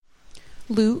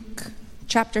Luke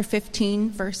chapter 15,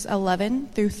 verse 11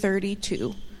 through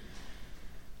 32.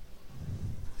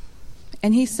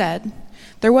 And he said,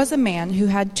 "There was a man who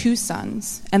had 2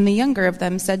 sons, and the younger of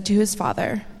them said to his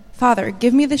father, 'Father,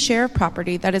 give me the share of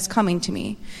property that is coming to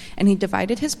me.' And he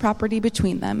divided his property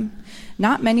between them.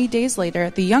 Not many days later,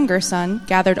 the younger son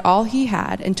gathered all he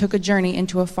had and took a journey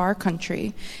into a far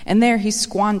country, and there he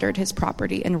squandered his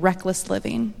property in reckless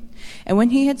living. And when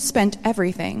he had spent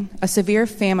everything, a severe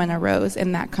famine arose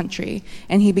in that country,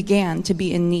 and he began to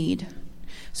be in need.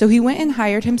 So he went and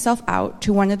hired himself out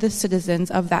to one of the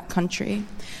citizens of that country,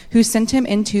 who sent him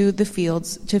into the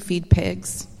fields to feed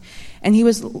pigs. And he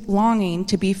was longing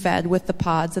to be fed with the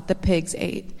pods that the pigs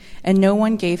ate, and no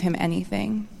one gave him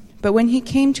anything. But when he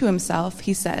came to himself,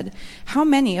 he said, 'How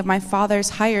many of my father's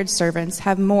hired servants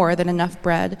have more than enough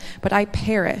bread, but I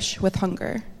perish with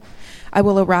hunger? I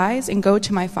will arise and go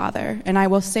to my father, and I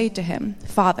will say to him,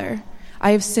 Father,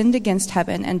 I have sinned against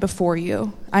heaven and before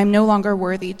you. I am no longer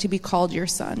worthy to be called your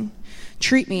son.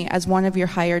 Treat me as one of your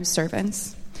hired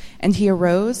servants.' And he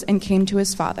arose and came to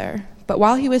his father. But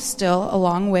while he was still a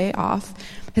long way off,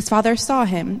 his father saw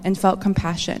him and felt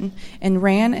compassion, and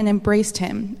ran and embraced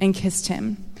him and kissed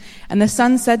him. And the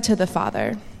son said to the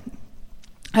father,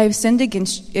 'I have sinned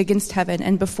against heaven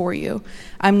and before you.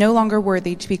 I am no longer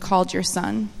worthy to be called your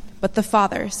son.' But the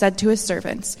father said to his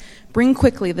servants, 'Bring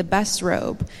quickly the best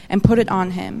robe, and put it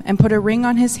on him, and put a ring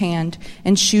on his hand,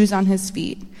 and shoes on his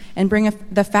feet, and bring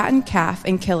the fattened calf,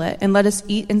 and kill it, and let us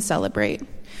eat and celebrate.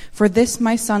 For this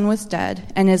my son was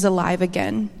dead, and is alive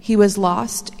again. He was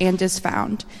lost, and is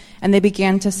found.' And they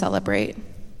began to celebrate.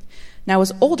 Now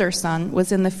his older son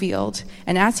was in the field,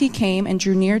 and as he came and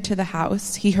drew near to the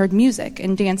house, he heard music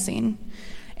and dancing.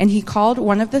 And he called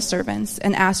one of the servants,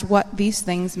 and asked what these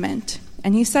things meant.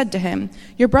 And he said to him,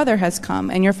 'Your brother has come,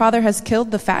 and your father has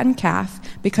killed the fattened calf,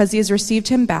 because he has received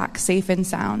him back safe and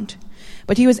sound.'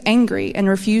 But he was angry and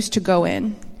refused to go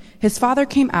in. His father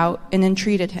came out and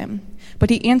entreated him. But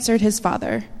he answered his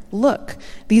father, 'Look,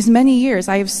 these many years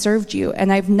I have served you,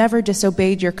 and I have never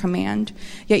disobeyed your command.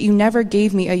 Yet you never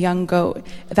gave me a young goat,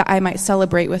 that I might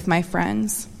celebrate with my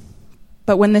friends.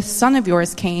 But when this son of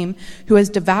yours came, who has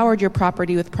devoured your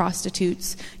property with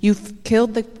prostitutes, you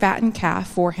killed the fattened calf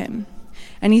for him.'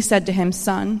 And he said to him,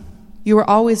 'Son, you are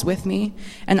always with me,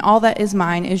 and all that is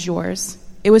mine is yours.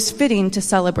 It was fitting to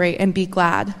celebrate and be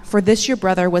glad, for this your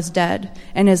brother was dead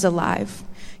and is alive.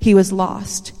 He was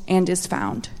lost and is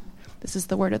found.'" This is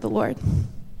the word of the Lord.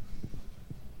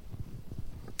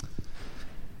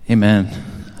 Amen.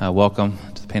 Welcome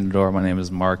to the Painted Door. My name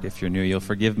is Mark. If you're new, you'll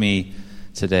forgive me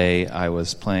today. I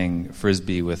was playing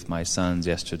Frisbee with my sons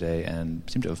yesterday and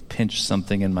seemed to have pinched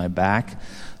something in my back,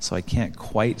 so I can't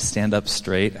quite stand up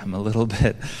straight. I'm a little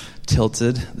bit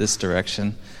tilted this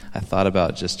direction. I thought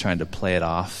about just trying to play it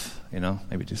off,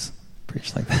 maybe just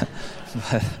preach like that.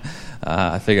 But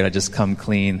I figured I'd just come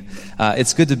clean.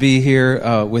 It's good to be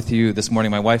here with you this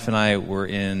morning. My wife and I were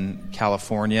in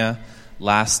California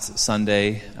last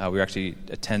Sunday. We were actually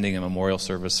attending a memorial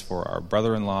service for our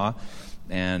brother-in-law,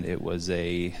 and it was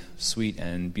a sweet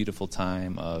and beautiful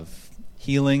time of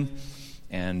healing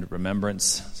and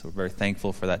remembrance. So we're very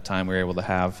thankful for that time we were able to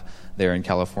have there in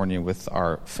California with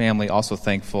our family. Also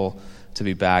thankful to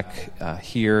be back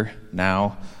here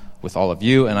now with all of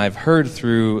you. And I've heard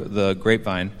through the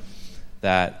grapevine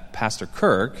that Pastor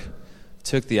Kirk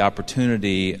took the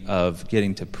opportunity of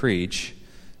getting to preach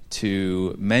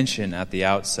to mention at the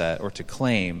outset, or to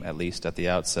claim at least at the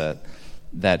outset,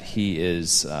 that he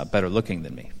is better looking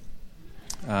than me.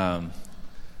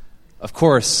 Of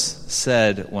course,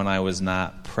 said when I was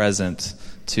not present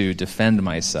to defend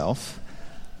myself.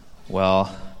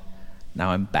 Well, now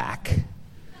I'm back,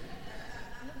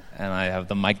 and I have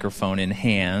the microphone in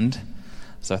hand,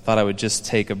 so I thought I would just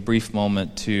take a brief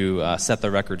moment to set the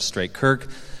record straight. Kirk,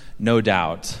 no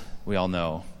doubt, we all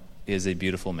know, is a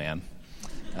beautiful man.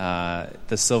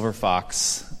 The silver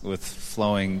fox with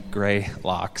flowing gray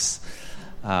locks.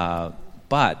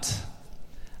 But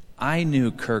I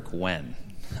knew Kirk when.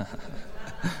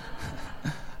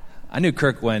 I knew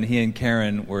Kirk when he and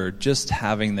Karen were just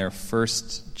having their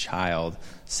first child,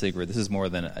 Sigrid. This is more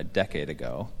than a decade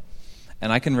ago.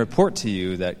 And I can report to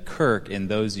you that Kirk in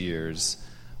those years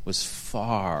was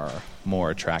far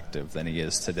more attractive than he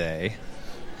is today.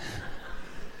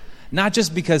 Not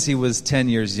just because he was 10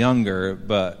 years younger,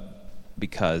 but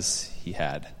because he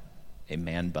had a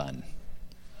man bun.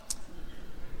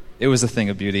 It was a thing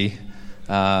of beauty.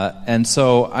 And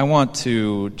so I want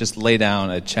to just lay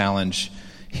down a challenge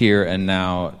here and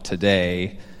now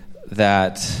today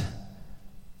that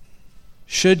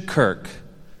should Kirk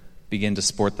begin to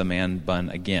sport the man bun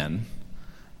again,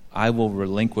 I will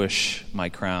relinquish my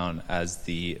crown as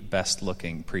the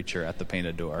best-looking preacher at the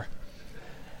Painted Door.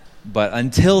 But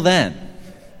until then,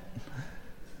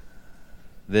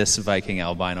 this Viking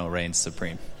albino reigns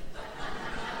supreme.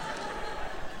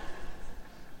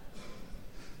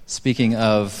 Speaking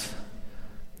of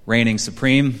reigning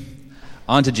supreme,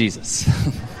 on to Jesus.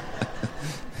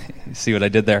 You see what I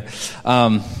did there?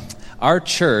 Our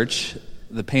church,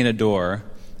 the Painted Door,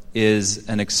 is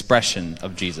an expression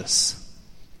of Jesus.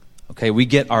 Okay, we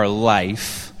get our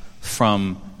life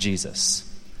from Jesus.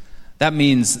 That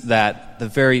means that the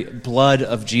very blood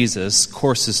of Jesus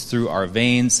courses through our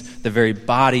veins. The very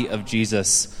body of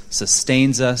Jesus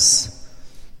sustains us.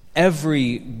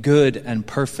 Every good and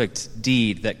perfect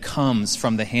deed that comes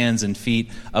from the hands and feet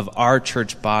of our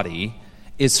church body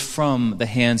is from the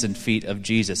hands and feet of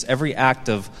Jesus. Every act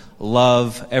of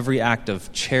love, every act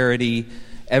of charity,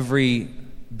 every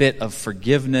bit of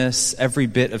forgiveness, every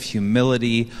bit of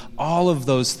humility, all of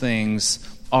those things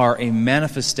are a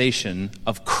manifestation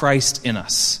of Christ in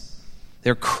us.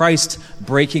 They're Christ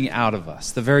breaking out of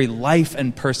us, the very life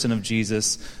and person of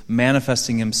Jesus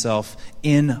manifesting himself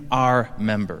in our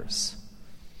members.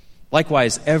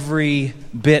 Likewise, every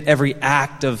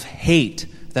act of hate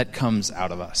that comes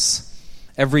out of us,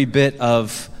 every bit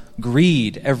of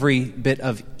greed, every bit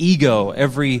of ego,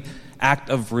 every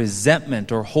act of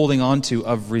resentment or holding on to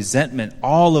of resentment,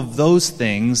 all of those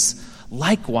things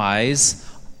likewise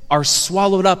are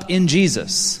swallowed up in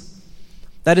Jesus.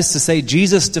 That is to say,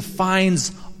 Jesus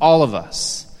defines all of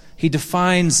us. He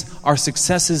defines our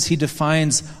successes. He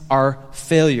defines our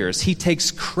failures. He takes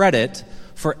credit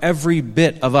for every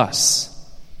bit of us,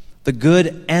 the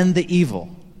good and the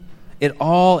evil. It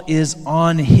all is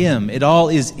on him. It all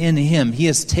is in him. He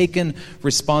has taken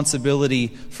responsibility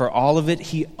for all of it.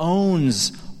 He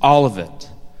owns all of it.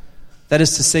 That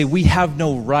is to say, we have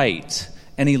no right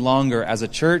any longer as a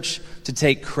church to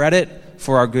take credit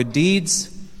for our good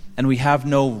deeds, and we have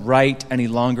no right any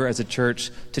longer as a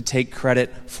church to take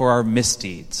credit for our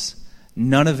misdeeds.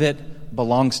 None of it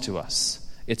belongs to us.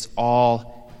 It's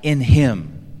all in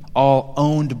him, all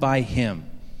owned by him.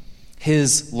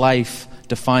 His life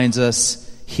defines us.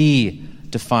 He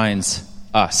defines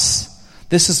us.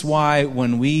 This is why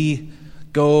when we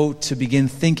go to begin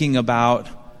thinking about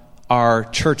our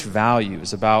church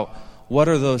values, about what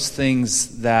are those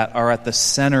things that are at the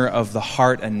center of the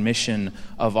heart and mission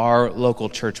of our local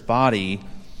church body,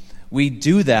 we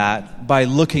do that by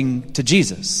looking to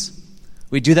Jesus.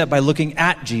 We do that by looking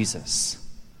at Jesus.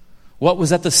 What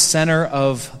was at the center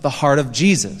of the heart of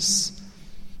Jesus?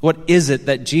 What is it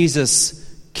that Jesus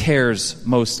cares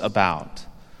most about?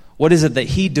 What is it that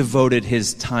he devoted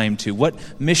his time to?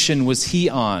 What mission was he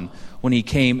on when he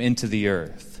came into the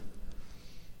earth?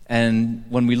 And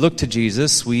when we look to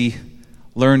Jesus, we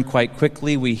learn quite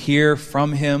quickly, we hear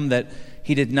from him that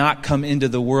he did not come into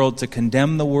the world to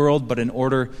condemn the world, but in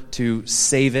order to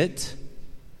save it.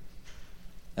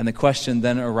 And the question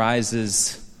then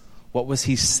arises, what was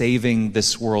he saving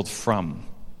this world from?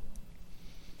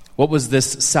 What was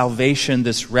this salvation,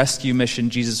 this rescue mission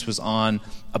Jesus was on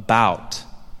about?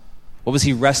 What was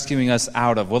he rescuing us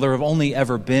out of? Well, there have only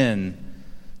ever been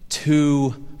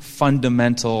two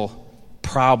fundamental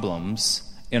problems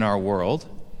in our world.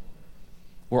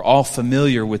 We're all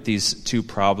familiar with these two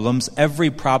problems.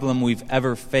 Every problem we've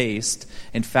ever faced,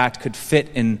 in fact, could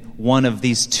fit in one of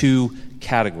these two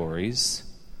categories.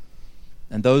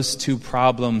 And those two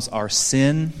problems are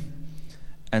sin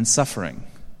and suffering.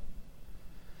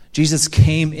 Jesus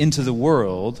came into the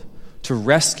world to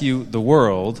rescue the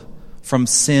world from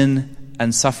sin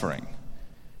and suffering.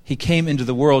 He came into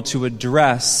the world to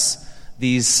address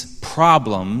these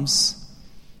problems,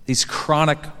 these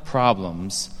chronic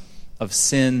problems of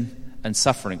sin and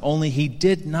suffering. Only he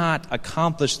did not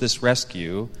accomplish this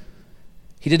rescue.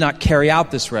 He did not carry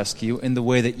out this rescue in the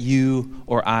way that you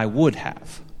or I would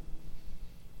have.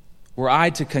 Were I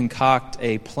to concoct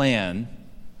a plan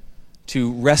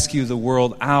to rescue the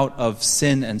world out of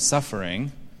sin and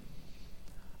suffering,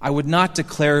 I would not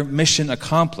declare mission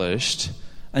accomplished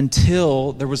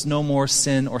until there was no more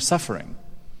sin or suffering.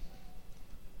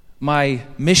 My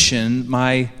mission,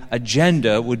 my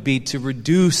agenda would be to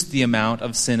reduce the amount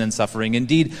of sin and suffering,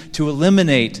 indeed to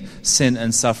eliminate sin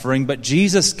and suffering. But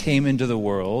Jesus came into the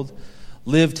world,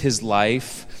 lived his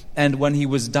life, and when he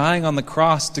was dying on the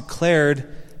cross declared,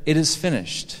 "It is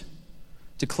finished,"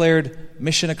 declared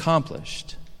mission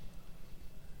accomplished.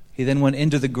 He then went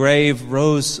into the grave,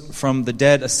 rose from the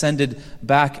dead, ascended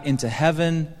back into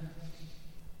heaven,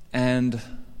 and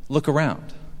look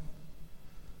around.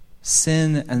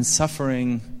 Sin and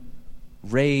suffering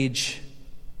rage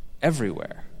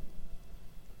everywhere.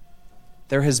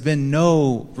 there has been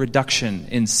no reduction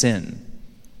in sin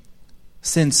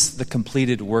since the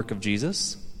completed work of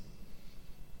Jesus.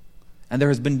 And there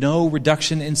has been no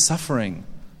reduction in suffering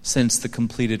since the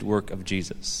completed work of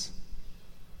Jesus.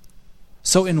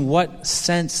 So in what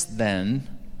sense, then,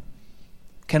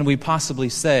 can we possibly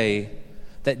say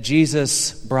that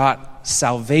Jesus brought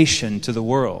salvation to the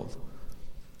world?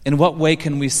 In what way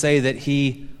can we say that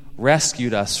he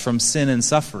rescued us from sin and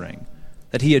suffering,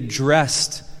 that he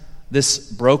addressed this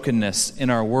brokenness in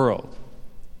our world?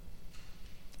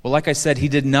 Well, like I said, he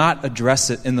did not address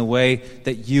it in the way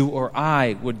that you or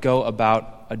I would go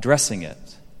about addressing it.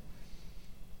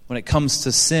 When it comes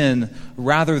to sin,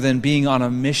 rather than being on a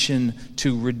mission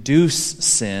to reduce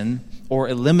sin or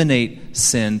eliminate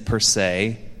sin per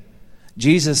se,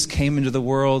 Jesus came into the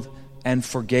world and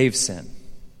forgave sin.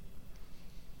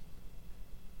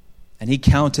 And he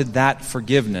counted that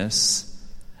forgiveness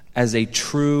as a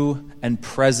true and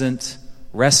present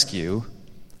rescue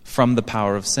from the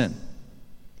power of sin.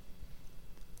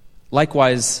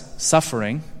 Likewise,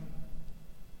 suffering.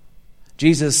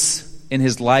 Jesus, in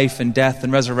his life and death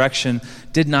and resurrection,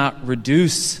 did not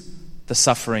reduce the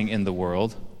suffering in the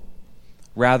world.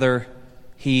 Rather,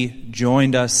 he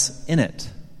joined us in it.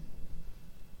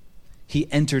 He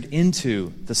entered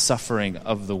into the suffering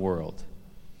of the world.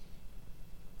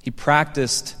 He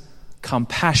practiced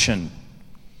compassion.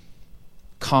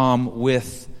 Com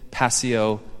with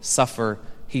passio, suffer.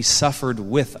 He suffered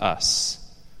with us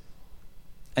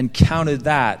and counted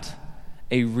that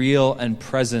a real and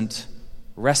present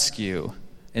rescue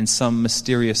in some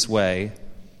mysterious way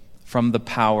from the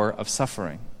power of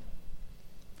suffering.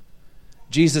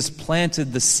 Jesus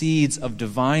planted the seeds of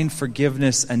divine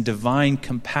forgiveness and divine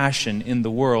compassion in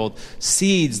the world,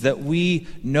 seeds that we,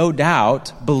 no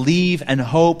doubt, believe and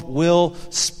hope will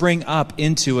spring up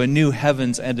into a new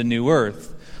heavens and a new earth.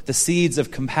 The seeds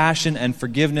of compassion and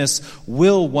forgiveness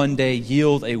will one day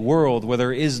yield a world where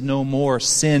there is no more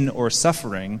sin or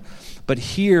suffering. But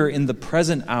here in the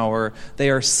present hour, they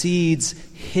are seeds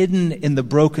hidden in the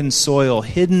broken soil,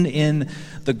 hidden in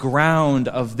the ground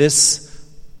of this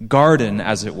garden,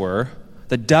 as it were,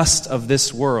 the dust of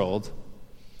this world,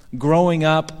 growing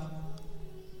up,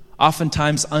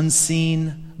 oftentimes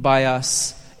unseen by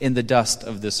us in the dust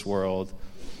of this world.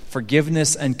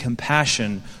 Forgiveness and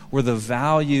compassion were the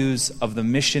values of the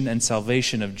mission and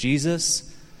salvation of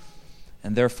Jesus.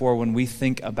 And therefore, when we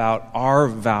think about our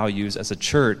values as a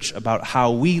church, about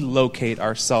how we locate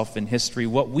ourselves in history,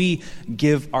 what we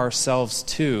give ourselves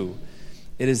to,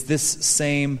 it is this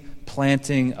same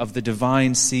planting of the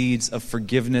divine seeds of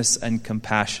forgiveness and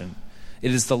compassion.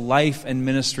 It is the life and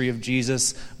ministry of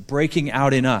Jesus breaking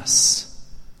out in us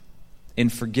in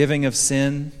forgiving of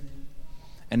sin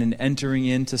and in entering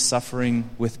into suffering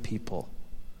with people,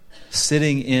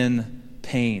 sitting in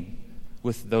pain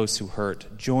with those who hurt,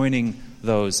 joining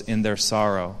those in their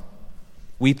sorrow,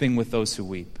 weeping with those who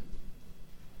weep.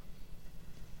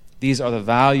 These are the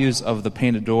values of the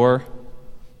painted door: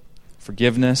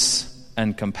 forgiveness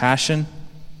and compassion.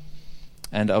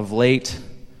 And of late,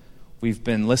 we've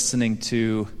been listening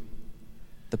to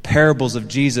the parables of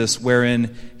Jesus,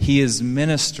 wherein he is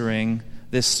ministering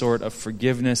this sort of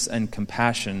forgiveness and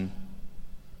compassion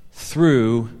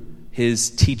through his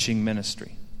teaching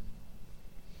ministry.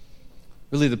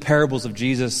 Really, the parables of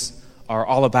Jesus are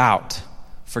all about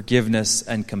forgiveness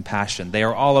and compassion. They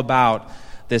are all about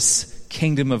this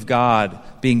kingdom of God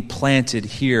being planted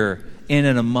here in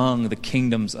and among the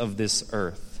kingdoms of this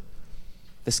earth.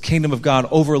 This kingdom of God,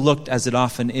 overlooked as it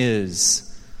often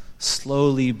is,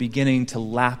 slowly beginning to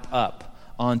lap up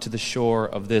onto the shore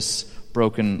of this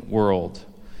broken world.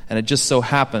 And it just so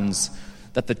happens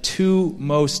that the two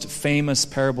most famous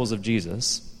parables of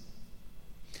Jesus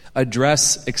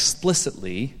address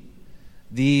explicitly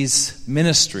these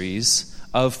ministries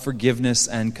of forgiveness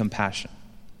and compassion.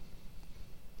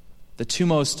 The two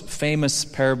most famous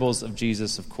parables of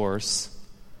Jesus, of course,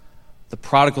 the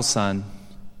prodigal son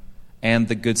and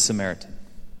the Good Samaritan.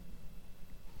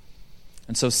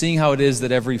 And so seeing how it is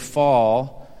that every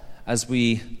fall, as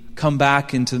we come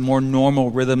back into more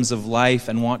normal rhythms of life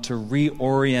and want to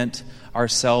reorient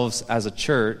ourselves as a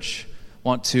church,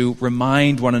 want to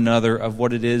remind one another of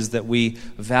what it is that we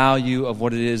value, of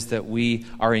what it is that we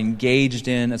are engaged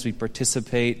in as we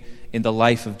participate in the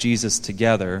life of Jesus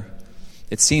together,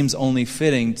 it seems only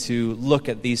fitting to look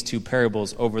at these two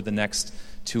parables over the next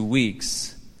 2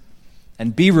 weeks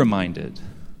and be reminded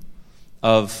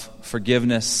of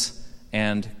forgiveness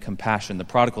and compassion. The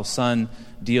prodigal son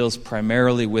deals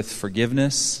primarily with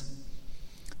forgiveness.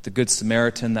 The Good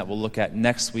Samaritan that we'll look at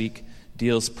next week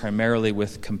deals primarily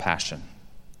with compassion.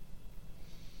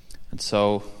 And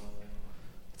so,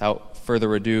 without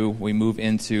further ado, we move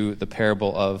into the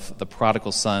parable of the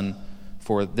prodigal son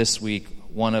for this week,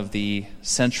 one of the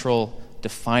central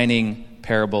defining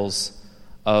parables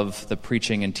of the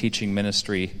preaching and teaching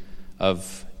ministry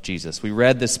of Jesus. We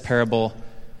read this parable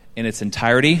in its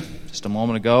entirety just a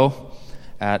moment ago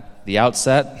at the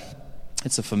outset.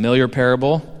 It's a familiar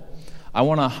parable. I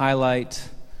want to highlight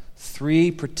three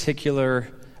particular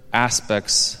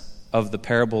aspects of the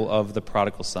parable of the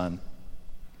prodigal son,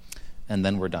 and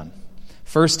then we're done.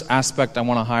 First aspect I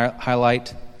want to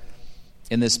highlight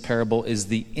in this parable is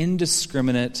the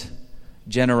indiscriminate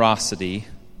generosity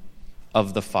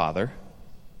of the Father.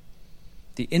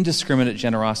 The indiscriminate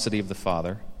generosity of the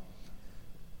Father.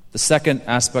 The second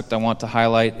aspect I want to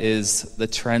highlight is the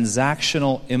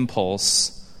transactional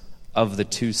impulse of the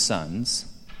two sons.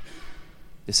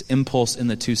 This impulse in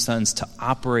the two sons to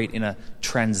operate in a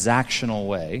transactional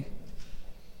way.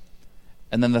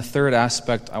 And then the third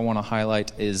aspect I want to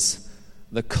highlight is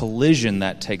the collision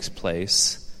that takes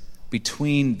place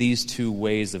between these two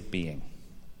ways of being.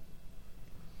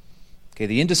 Okay,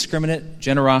 the indiscriminate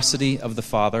generosity of the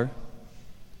Father,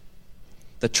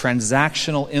 the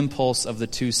transactional impulse of the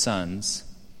two sons,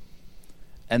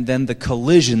 and then the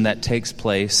collision that takes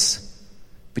place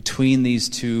between these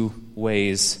two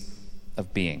ways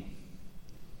of being.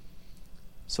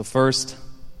 So first,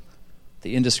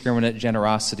 the indiscriminate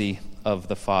generosity of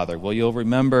the Father. Well, you'll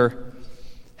remember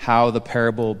how the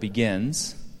parable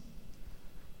begins.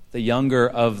 The younger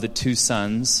of the two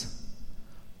sons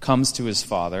comes to his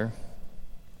father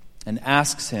and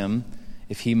asks him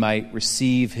if he might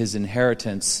receive his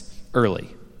inheritance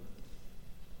early.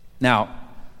 Now,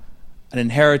 an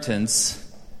inheritance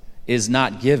is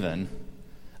not given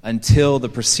until the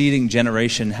preceding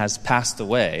generation has passed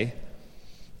away,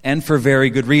 and for very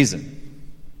good reason.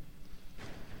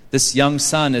 This young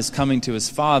son is coming to his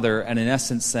father and in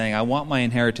essence saying, I want my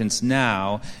inheritance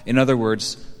now. In other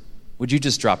words, would you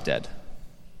just drop dead?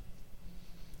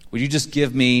 Would you just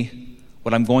give me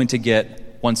what I'm going to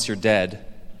get once you're dead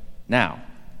now?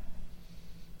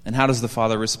 And how does the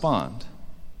father respond?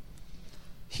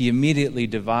 He immediately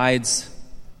divides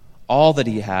all that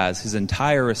he has, his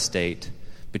entire estate,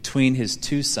 between his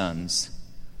two sons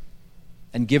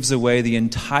and gives away the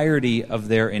entirety of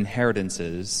their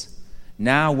inheritances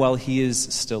now while he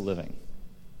is still living.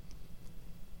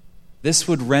 This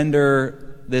would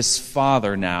render this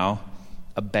father now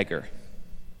a beggar.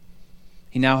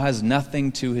 He now has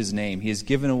nothing to his name. He has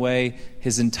given away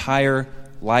his entire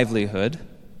livelihood.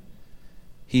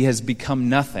 He has become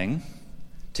nothing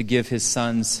to give his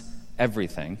sons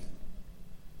everything.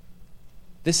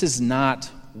 This is not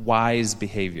wise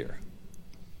behavior.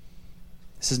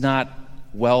 This is not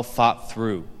well thought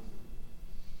through.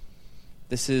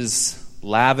 This is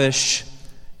lavish,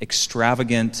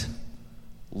 extravagant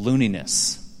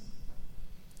looniness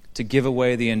to give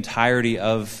away the entirety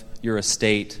of your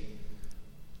estate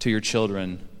to your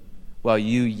children while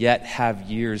you yet have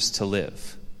years to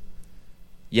live,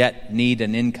 yet need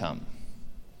an income,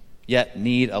 yet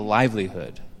need a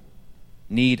livelihood,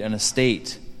 need an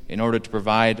estate in order to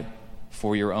provide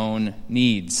for your own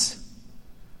needs.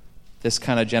 This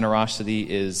kind of generosity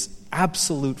is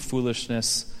absolute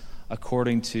foolishness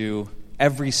according to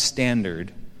every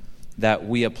standard that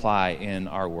we apply in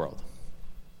our world.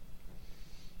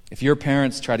 If your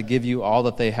parents try to give you all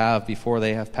that they have before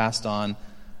they have passed on,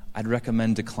 I'd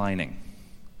recommend declining.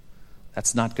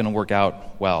 That's not going to work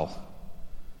out well.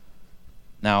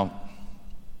 Now,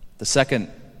 the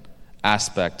second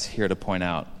aspect here to point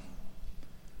out,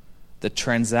 the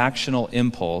transactional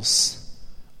impulse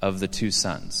of the two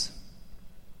sons.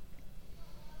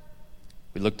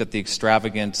 We looked at the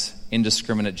extravagant,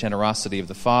 indiscriminate generosity of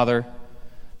the father.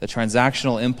 The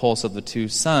transactional impulse of the two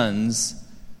sons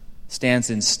stands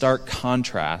in stark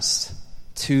contrast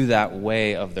to that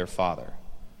way of their father.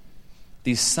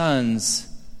 These sons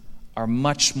are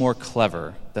much more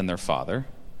clever than their father.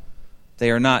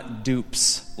 They are not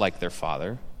dupes like their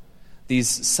father.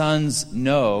 These sons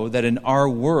know that in our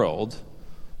world,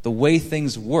 the way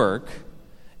things work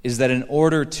is that in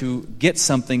order to get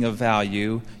something of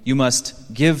value, you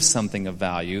must give something of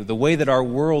value. The way that our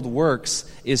world works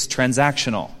is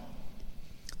transactional.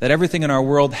 That everything in our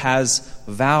world has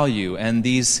value, and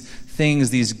these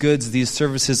things, these goods, these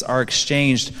services are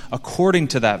exchanged according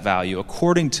to that value,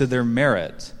 according to their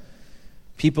merit.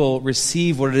 People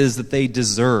receive what it is that they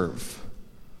deserve.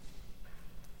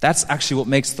 That's actually what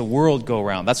makes the world go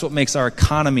around. That's what makes our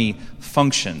economy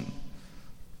function.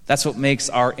 That's what makes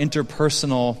our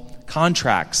interpersonal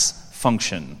contracts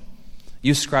function.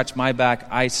 You scratch my back,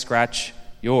 I scratch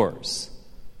yours.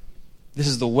 This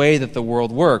is the way that the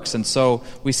world works. And so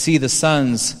we see the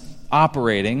sons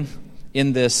operating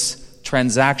in this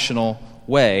transactional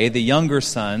way. The younger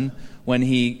son, when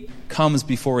he comes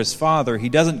before his father, he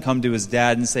doesn't come to his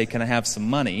dad and say, "Can I have some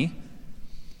money?"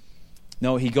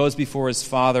 No, he goes before his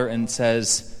father and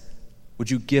says,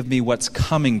 "Would you give me what's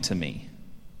coming to me?"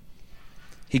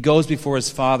 He goes before his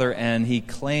father and he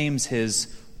claims his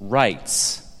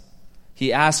rights.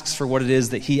 He asks for what it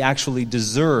is that he actually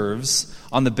deserves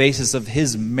on the basis of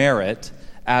his merit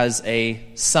as a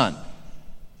son.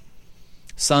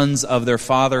 Sons of their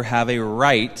father have a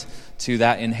right to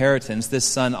that inheritance. This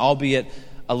son, albeit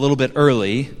a little bit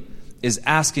early, is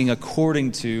asking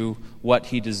according to what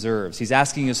he deserves. He's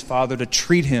asking his father to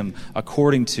treat him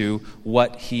according to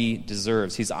what he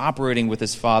deserves. He's operating with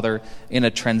his father in a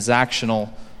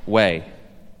transactional way.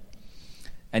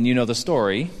 And you know the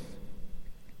story,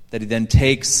 that he then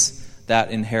takes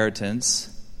that inheritance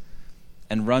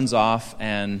and runs off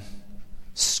and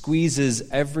squeezes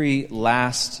every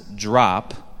last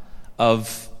drop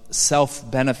of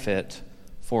self-benefit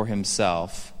for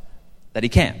himself that he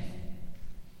can.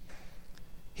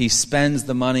 He spends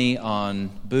the money on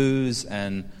booze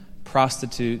and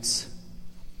prostitutes.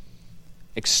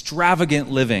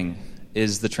 Extravagant living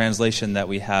is the translation that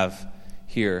we have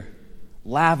here.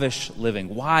 Lavish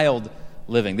living, wild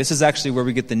living. This is actually where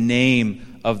we get the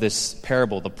name of this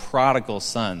parable, the prodigal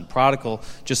son. Prodigal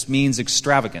just means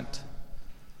extravagant.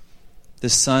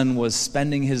 This son was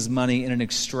spending his money in an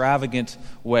extravagant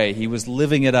way. He was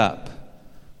living it up.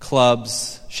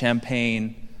 Clubs,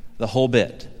 champagne, the whole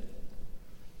bit.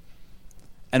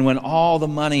 And when all the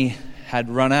money had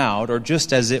run out, or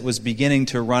just as it was beginning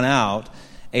to run out,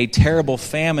 a terrible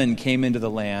famine came into the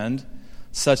land,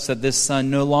 such that this son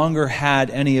no longer had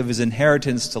any of his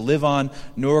inheritance to live on,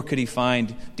 nor could he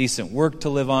find decent work to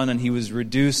live on, and he was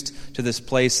reduced to this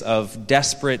place of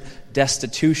desperate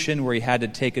destitution where he had to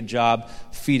take a job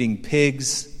feeding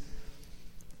pigs.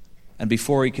 And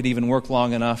before he could even work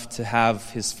long enough to have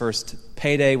his first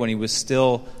payday, when he was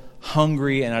still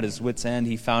hungry and at his wit's end,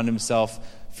 he found himself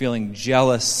feeling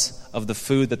jealous of the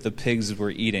food that the pigs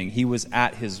were eating. He was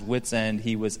at his wit's end.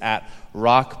 He was at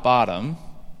rock bottom.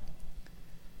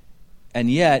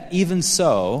 And yet, even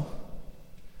so,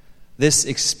 this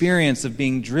experience of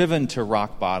being driven to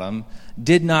rock bottom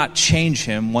did not change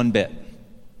him one bit.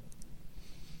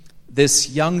 This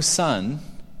young son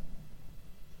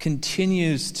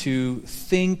continues to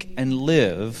think and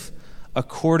live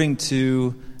according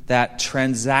to that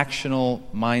transactional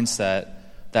mindset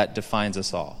that defines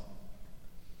us all.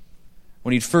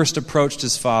 When he'd first approached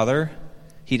his father,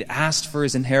 he'd asked for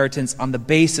his inheritance on the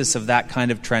basis of that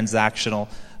kind of transactional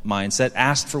mindset,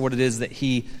 asked for what it is that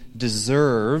he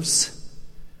deserves.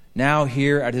 Now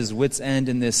here at his wit's end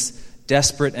in this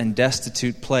desperate and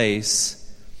destitute place,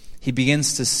 he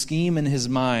begins to scheme in his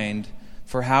mind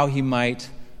for how he might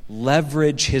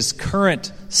leverage his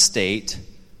current state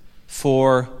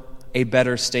for a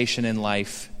better station in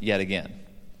life yet again.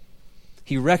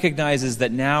 He recognizes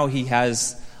that now he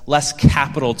has less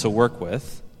capital to work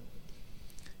with.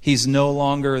 He's no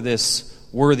longer this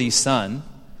worthy son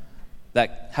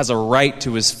that has a right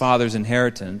to his father's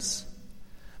inheritance,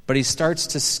 but he starts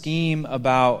to scheme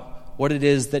about what it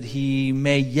is that he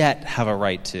may yet have a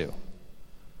right to,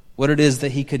 what it is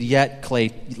that he could yet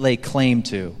lay claim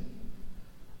to.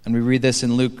 And we read this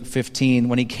in Luke 15.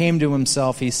 When he came to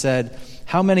himself, he said,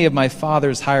 "How many of my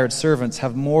father's hired servants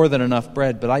have more than enough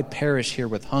bread, but I perish here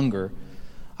with hunger?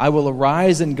 I will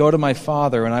arise and go to my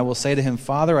father, and I will say to him,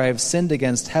 'Father, I have sinned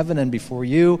against heaven and before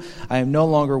you. I am no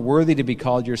longer worthy to be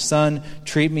called your son.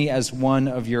 Treat me as one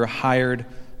of your hired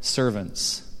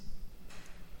servants.'"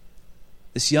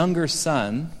 This younger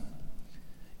son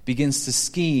begins to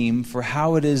scheme for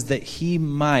how it is that he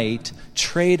might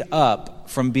trade up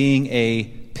from being a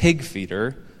pig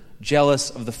feeder, jealous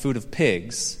of the food of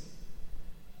pigs,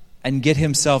 and get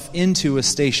himself into a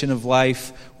station of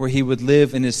life where he would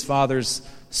live in his father's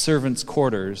servants'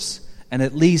 quarters and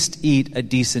at least eat a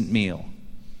decent meal,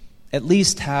 at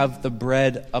least have the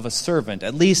bread of a servant,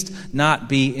 at least not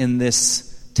be in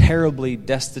this terribly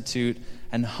destitute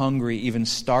and hungry, even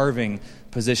starving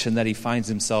position that he finds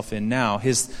himself in now.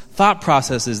 His thought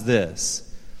process is this: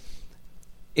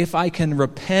 if I can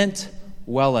repent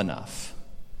well enough,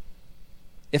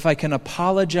 if I can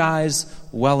apologize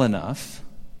well enough,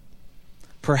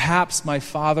 perhaps my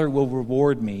father will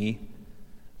reward me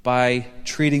by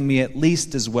treating me at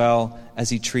least as well as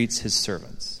he treats his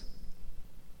servants.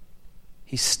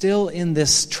 He's still in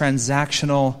this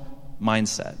transactional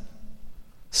mindset,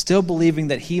 still believing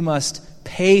that he must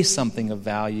pay something of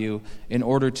value in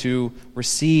order to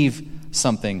receive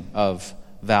something of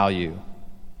value.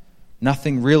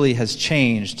 Nothing really has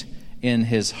changed in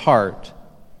his heart.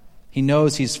 He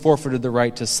knows he's forfeited the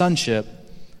right to sonship,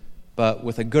 but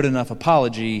with a good enough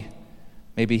apology,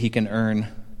 maybe he can earn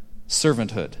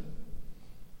servanthood.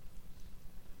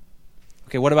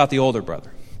 Okay, what about the older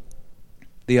brother?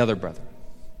 The other brother?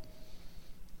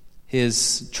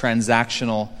 His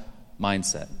transactional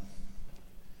mindset.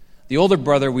 The older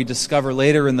brother, we discover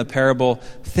later in the parable,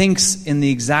 thinks in the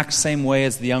exact same way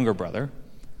as the younger brother,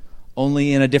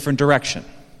 only in a different direction.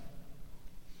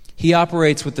 He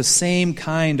operates with the same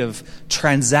kind of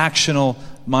transactional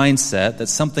mindset, that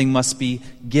something must be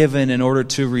given in order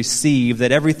to receive,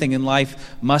 that everything in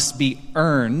life must be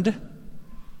earned,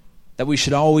 that we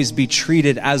should always be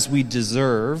treated as we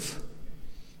deserve,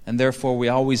 and therefore we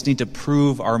always need to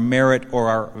prove our merit or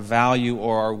our value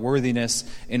or our worthiness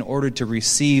in order to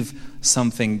receive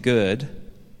something good.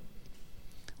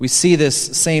 We see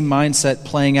this same mindset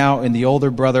playing out in the older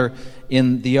brother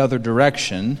in the other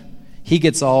direction. He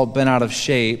gets all bent out of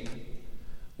shape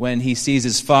when he sees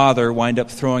his father wind up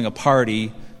throwing a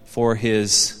party for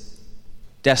his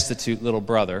destitute little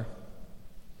brother.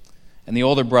 And the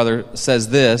older brother says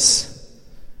this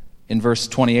in verse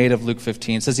 28 of Luke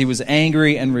 15. It says, he was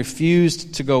angry and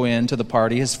refused to go in to the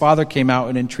party. His father came out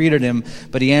and entreated him,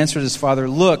 but he answered his father,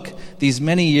 look, these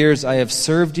many years I have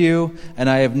served you, and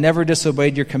I have never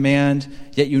disobeyed your command,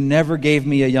 yet you never gave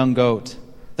me a young goat,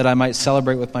 that I might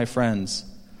celebrate with my friends.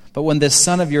 But when this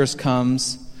son of yours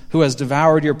comes, who has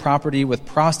devoured your property with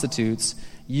prostitutes,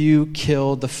 you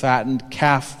killed the fattened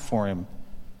calf for him.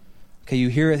 Okay, you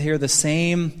hear it here, the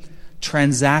same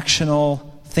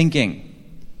transactional thinking,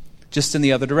 just in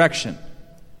the other direction.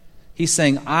 He's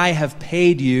saying, I have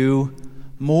paid you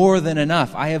more than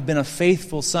enough. I have been a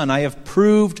faithful son. I have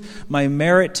proved my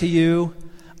merit to you.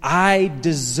 I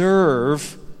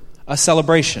deserve a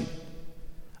celebration.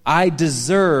 I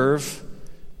deserve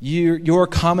your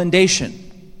commendation.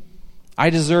 I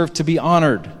deserve to be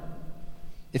honored.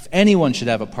 If anyone should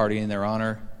have a party in their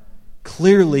honor,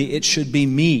 clearly it should be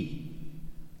me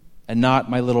and not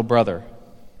my little brother.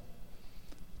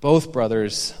 Both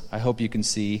brothers, I hope you can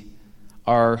see,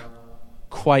 are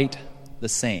quite the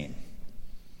same.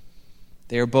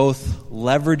 They are both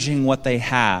leveraging what they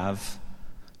have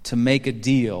to make a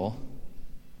deal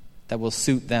that will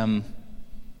suit them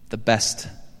the best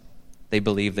they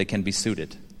believe they can be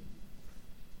suited.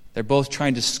 They're both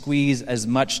trying to squeeze as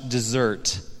much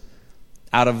dessert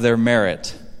out of their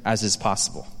merit as is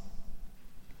possible.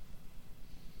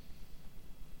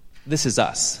 This is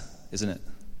us, isn't it?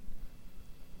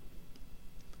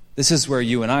 This is where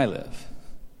you and I live,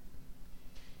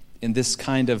 in this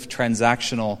kind of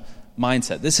transactional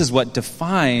mindset. This is what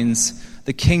defines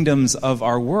the kingdoms of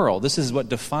our world. This is what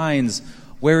defines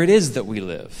where it is that we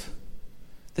live.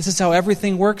 This is how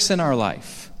everything works in our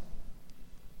life.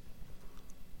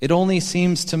 It only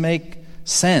seems to make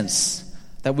sense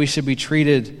that we should be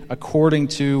treated according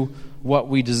to what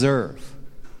we deserve.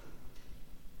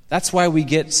 That's why we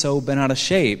get so bent out of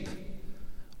shape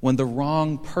when the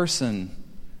wrong person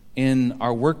in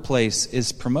our workplace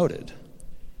is promoted.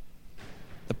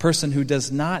 The person who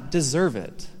does not deserve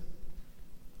it.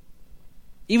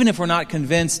 Even if we're not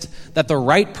convinced that the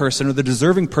right person or the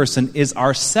deserving person is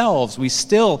ourselves, we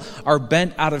still are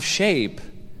bent out of shape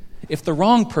if the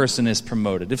wrong person is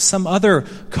promoted, if some other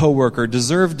coworker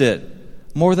deserved it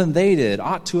more than they did,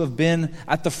 ought to have been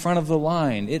at the front of the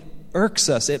line. It irks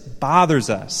us, it bothers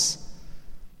us.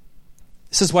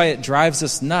 This is why it drives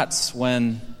us nuts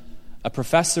when a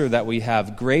professor that we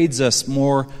have grades us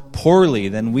more poorly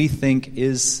than we think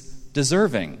is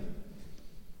deserving.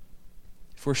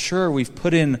 If we're sure we've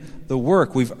put in the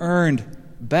work, we've earned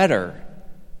better.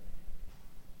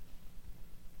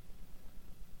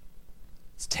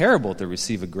 It's terrible to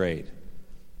receive a grade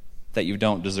that you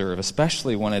don't deserve,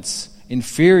 especially when it's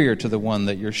inferior to the one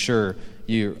that you're sure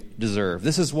you deserve.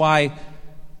 This is why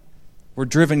we're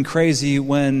driven crazy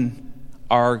when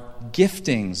our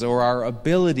giftings or our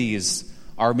abilities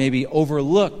are maybe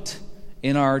overlooked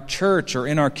in our church or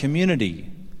in our community.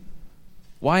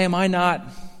 Why am I not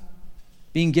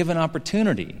being given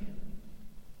opportunity?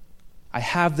 I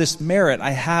have this merit,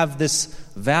 I have this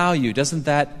value. Doesn't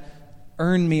that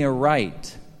earn me a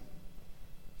right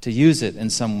to use it in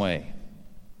some way?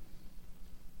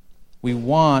 We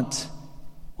want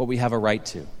what we have a right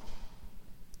to.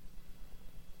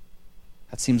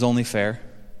 That seems only fair.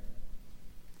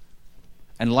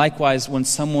 And likewise, when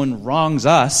someone wrongs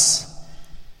us,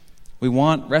 we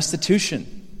want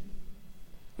restitution.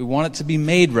 We want it to be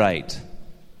made right.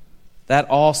 That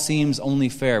all seems only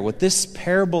fair. What this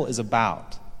parable is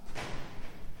about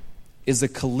is a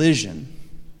collision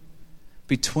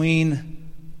between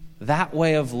that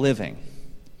way of living,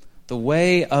 the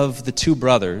way of the two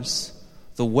brothers,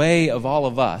 the way of all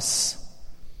of us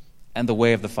and the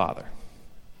way of the Father.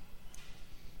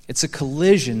 It's a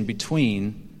collision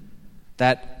between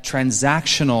that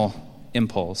transactional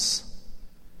impulse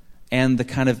and the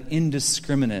kind of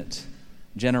indiscriminate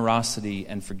generosity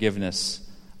and forgiveness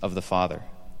of the Father.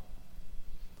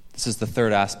 This is the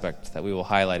third aspect that we will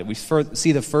highlight. We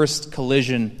see the first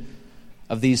collision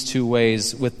of these two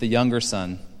ways with the younger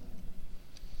son.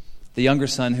 The younger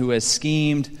son who has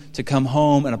schemed to come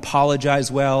home and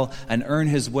apologize well and earn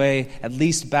his way at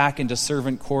least back into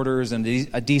servant quarters and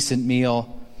a decent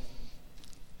meal.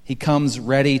 He comes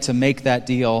ready to make that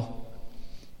deal.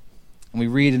 And we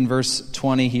read in verse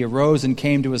 20, he arose and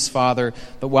came to his father,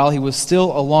 but while he was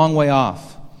still a long way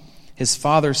off, his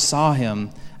father saw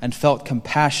him and felt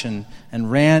compassion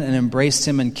and ran and embraced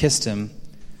him and kissed him.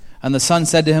 And the son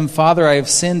said to him, Father, I have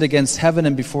sinned against heaven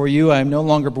and before you. I am no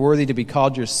longer worthy to be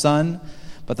called your son.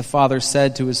 But the father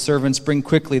said to his servants, bring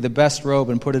quickly the best robe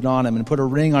and put it on him, and put a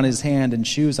ring on his hand and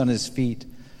shoes on his feet.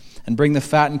 And bring the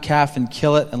fattened calf and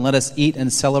kill it, and let us eat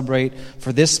and celebrate.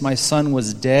 For this my son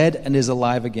was dead and is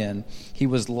alive again. He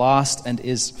was lost and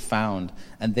is found.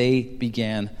 And they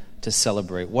began to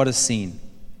celebrate. What a scene.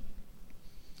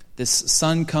 This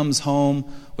son comes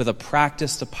home with a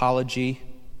practiced apology,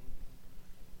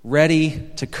 ready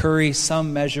to curry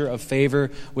some measure of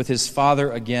favor with his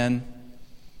father again.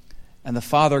 And the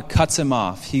father cuts him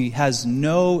off. He has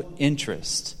no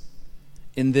interest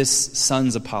in this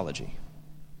son's apology.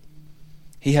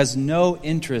 He has no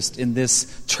interest in this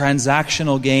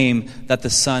transactional game that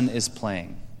the son is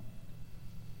playing.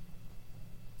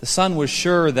 The son was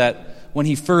sure that when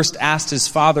he first asked his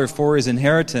father for his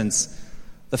inheritance,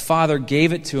 the father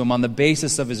gave it to him on the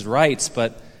basis of his rights,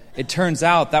 but it turns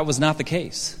out that was not the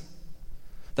case.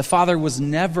 The father was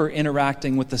never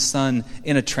interacting with the son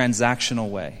in a transactional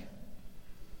way.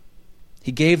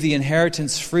 He gave the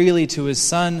inheritance freely to his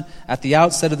son at the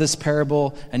outset of this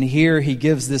parable, and here he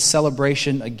gives this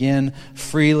celebration again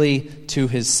freely to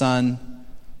his son.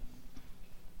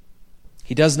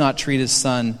 He does not treat his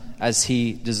son as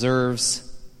he deserves.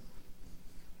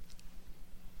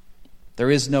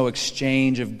 There is no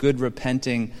exchange of good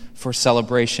repenting for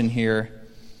celebration here.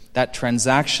 That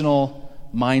transactional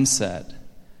mindset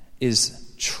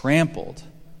is trampled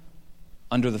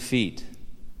under the feet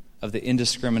of the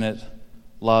indiscriminate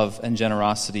love and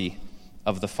generosity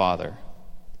of the Father.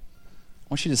 I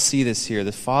want you to see this here.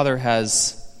 The Father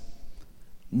has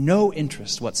no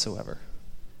interest whatsoever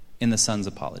in the Son's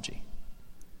apology.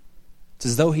 It's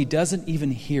as though he doesn't even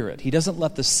hear it. He doesn't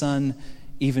let the Son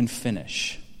even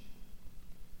finish.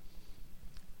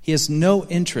 He has no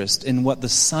interest in what the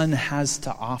Son has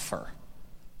to offer,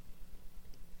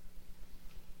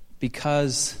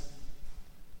 because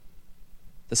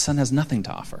the Son has nothing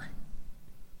to offer.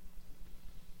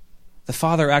 The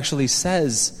Father actually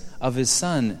says of his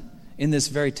Son in this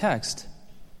very text,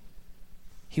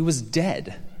 he was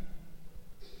dead.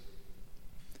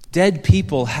 Dead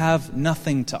people have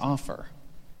nothing to offer.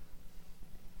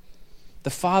 The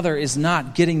Father is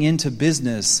not getting into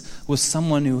business with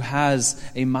someone who has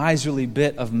a miserly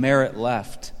bit of merit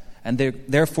left and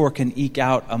therefore can eke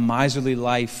out a miserly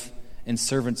life in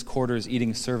servants' quarters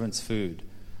eating servants' food.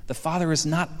 The Father is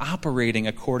not operating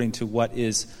according to what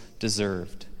is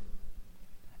deserved.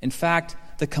 In fact,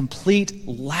 the complete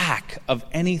lack of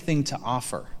anything to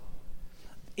offer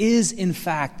is, in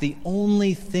fact, the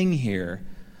only thing here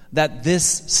that this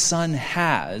Son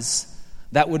has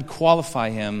that would qualify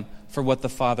him for what the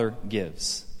Father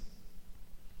gives.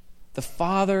 The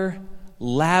Father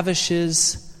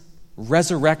lavishes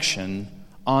resurrection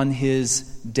on his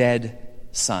dead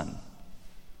Son.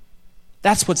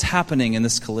 That's what's happening in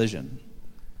this collision.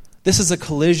 This is a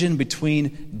collision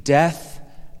between death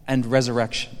and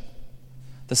resurrection.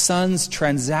 The Son's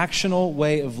transactional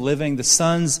way of living, the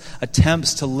Son's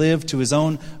attempts to live to his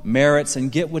own merits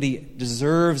and get what he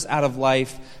deserves out of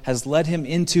life, has led him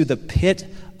into the pit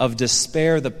of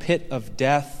despair, the pit of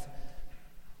death.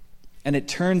 And it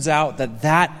turns out that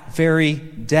that very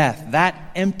death,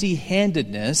 that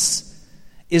empty-handedness,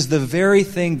 is the very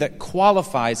thing that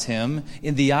qualifies him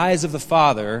in the eyes of the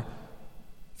Father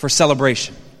for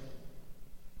celebration.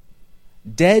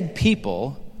 Dead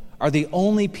people are the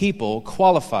only people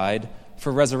qualified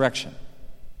for resurrection.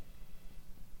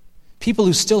 People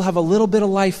who still have a little bit of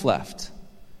life left.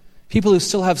 People who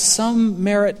still have some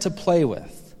merit to play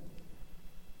with.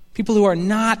 People who are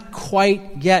not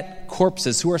quite yet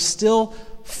corpses, who are still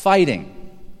fighting.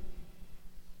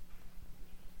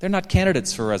 They're not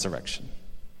candidates for resurrection.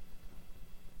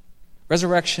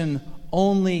 Resurrection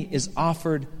only is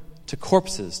offered to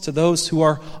corpses, to those who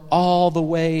are all the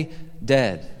way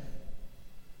dead.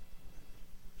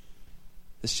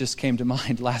 This just came to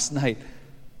mind last night.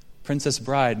 Princess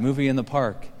Bride, movie in the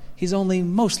park. He's only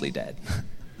mostly dead.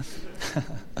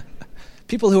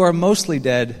 People who are mostly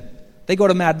dead, they go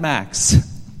to Mad Max.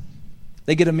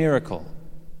 They get a miracle.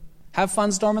 Have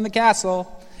fun storming the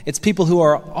castle. It's people who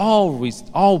are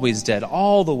always dead,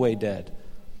 all the way dead,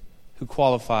 who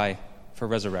qualify for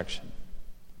resurrection.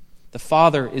 The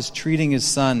Father is treating his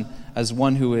Son as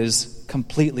one who is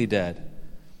completely dead,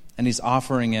 and he's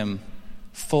offering him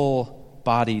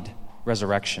full-bodied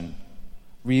resurrection,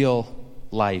 real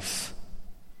life.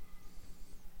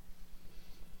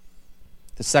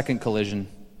 The second collision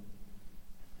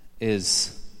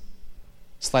is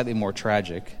slightly more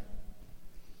tragic.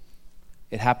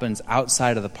 It happens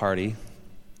outside of the party,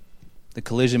 the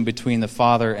collision between the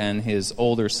father and his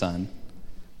older son.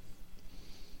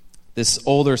 This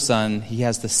older son, he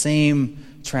has the same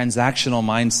transactional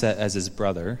mindset as his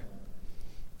brother,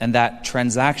 and that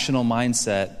transactional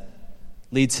mindset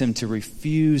leads him to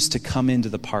refuse to come into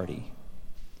the party.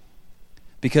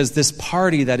 Because this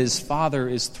party that his father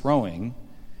is throwing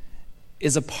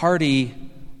is a party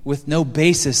with no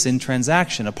basis in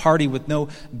transaction, a party with no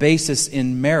basis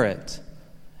in merit.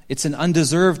 It's an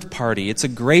undeserved party. It's a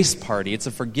grace party. It's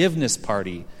a forgiveness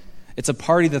party. It's a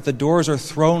party that the doors are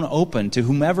thrown open to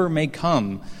whomever may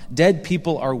come. Dead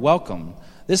people are welcome.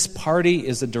 This party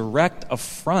is a direct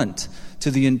affront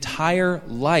to the entire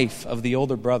life of the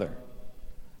older brother.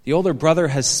 The older brother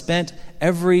has spent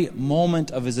every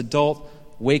moment of his adult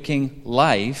waking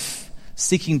life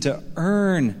seeking to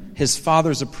earn his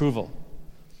father's approval,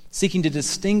 seeking to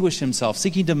distinguish himself,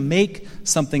 seeking to make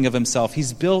something of himself.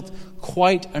 He's built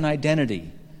quite an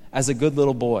identity as a good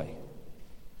little boy.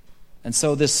 And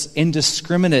so this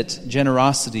indiscriminate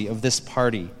generosity of this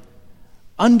party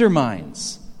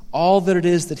undermines all that it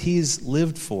is that he's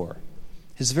lived for.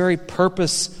 His very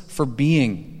purpose for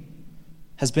being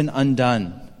has been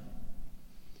undone.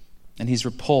 And he's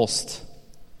repulsed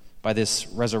by this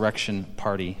resurrection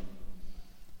party.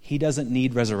 He doesn't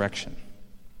need resurrection,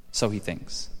 so he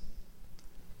thinks.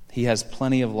 He has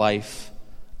plenty of life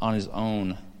on his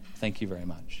own. Thank you very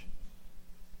much.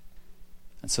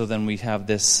 And so then we have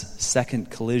this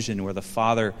second collision where the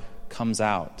father comes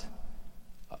out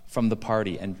from the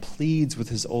party and pleads with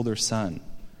his older son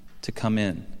to come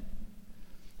in.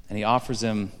 And he offers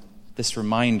him this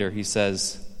reminder. He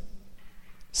says,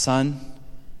 "Son,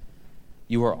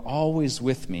 you are always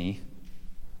with me,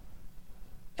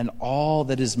 and all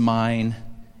that is mine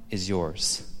is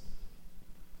yours."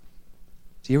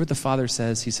 Do you hear what the father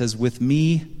says? He says, "With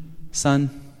me,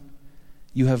 son,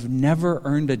 you have never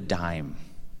earned a dime.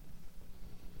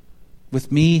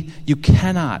 With me, you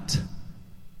cannot.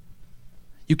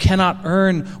 You cannot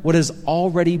earn what has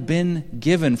already been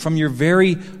given. From your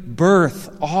very birth,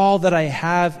 all that I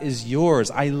have is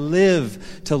yours. I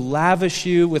live to lavish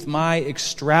you with my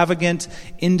extravagant,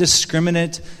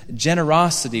 indiscriminate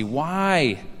generosity.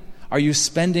 Why are you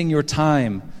spending your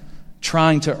time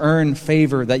trying to earn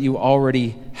favor that you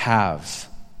already have?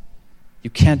 You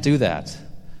can't do that.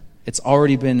 It's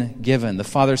already been given." The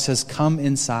father says, "Come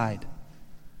inside."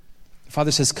 The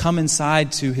father says, "Come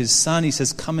inside" to his son. He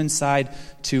says, "Come inside"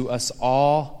 to us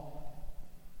all.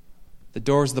 The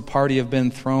doors of the party have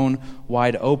been thrown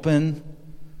wide open.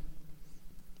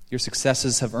 Your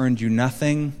successes have earned you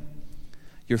nothing.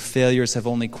 Your failures have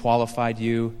only qualified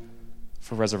you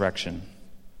for resurrection.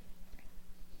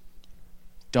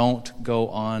 Don't go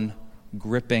on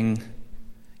gripping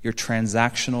your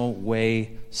transactional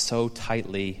way so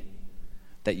tightly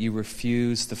that you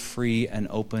refuse the free and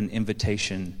open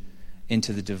invitation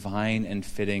into the divine and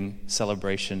fitting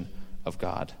celebration of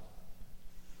God.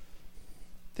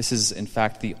 This is, in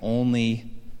fact, the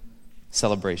only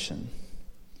celebration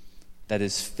that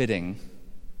is fitting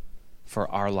for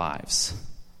our lives.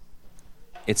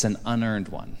 It's an unearned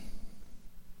one.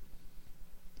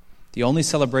 The only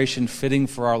celebration fitting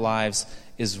for our lives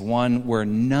is one where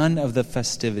none of the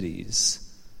festivities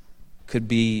could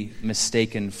be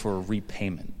mistaken for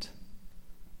repayment.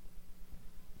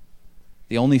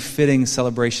 The only fitting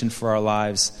celebration for our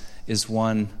lives is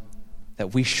one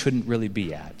that we shouldn't really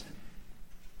be at.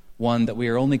 One that we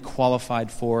are only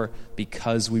qualified for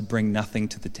because we bring nothing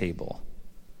to the table.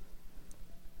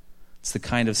 It's the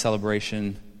kind of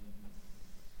celebration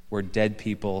where dead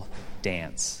people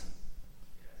dance.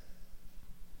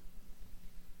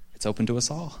 It's open to us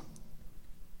all.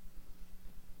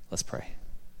 Let's pray.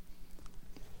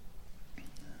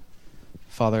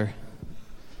 Father,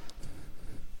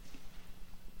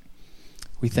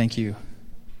 we thank you.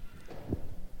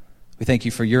 We thank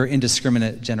you for your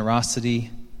indiscriminate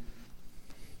generosity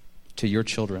to your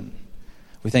children.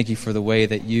 We thank you for the way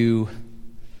that you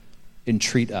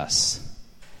entreat us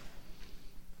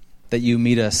that you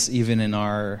meet us even in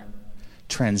our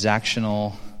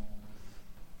transactional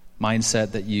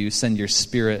mindset, that you send your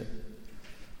Spirit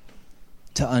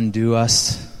to undo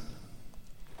us,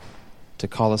 to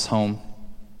call us home,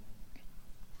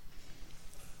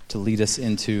 to lead us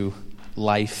into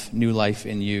life, new life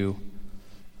in you,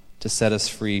 to set us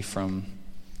free from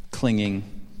clinging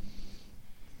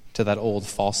to that old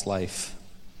false life,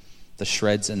 the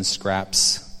shreds and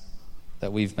scraps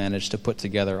that we've managed to put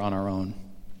together on our own.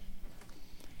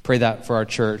 Pray that for our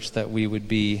church, that we would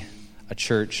be a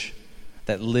church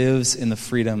that lives in the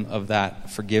freedom of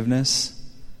that forgiveness,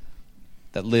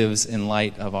 that lives in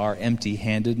light of our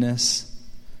empty-handedness,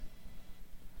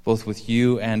 both with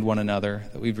you and one another,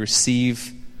 that we'd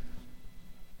receive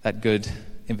that good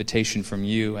invitation from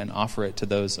you and offer it to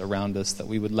those around us, that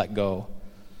we would let go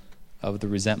of the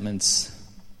resentments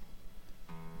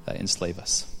that enslave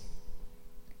us,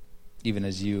 even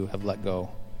as you have let go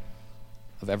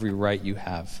of every right you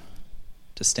have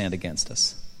to stand against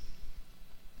us.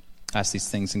 I ask these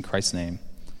things in Christ's name.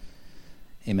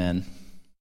 Amen.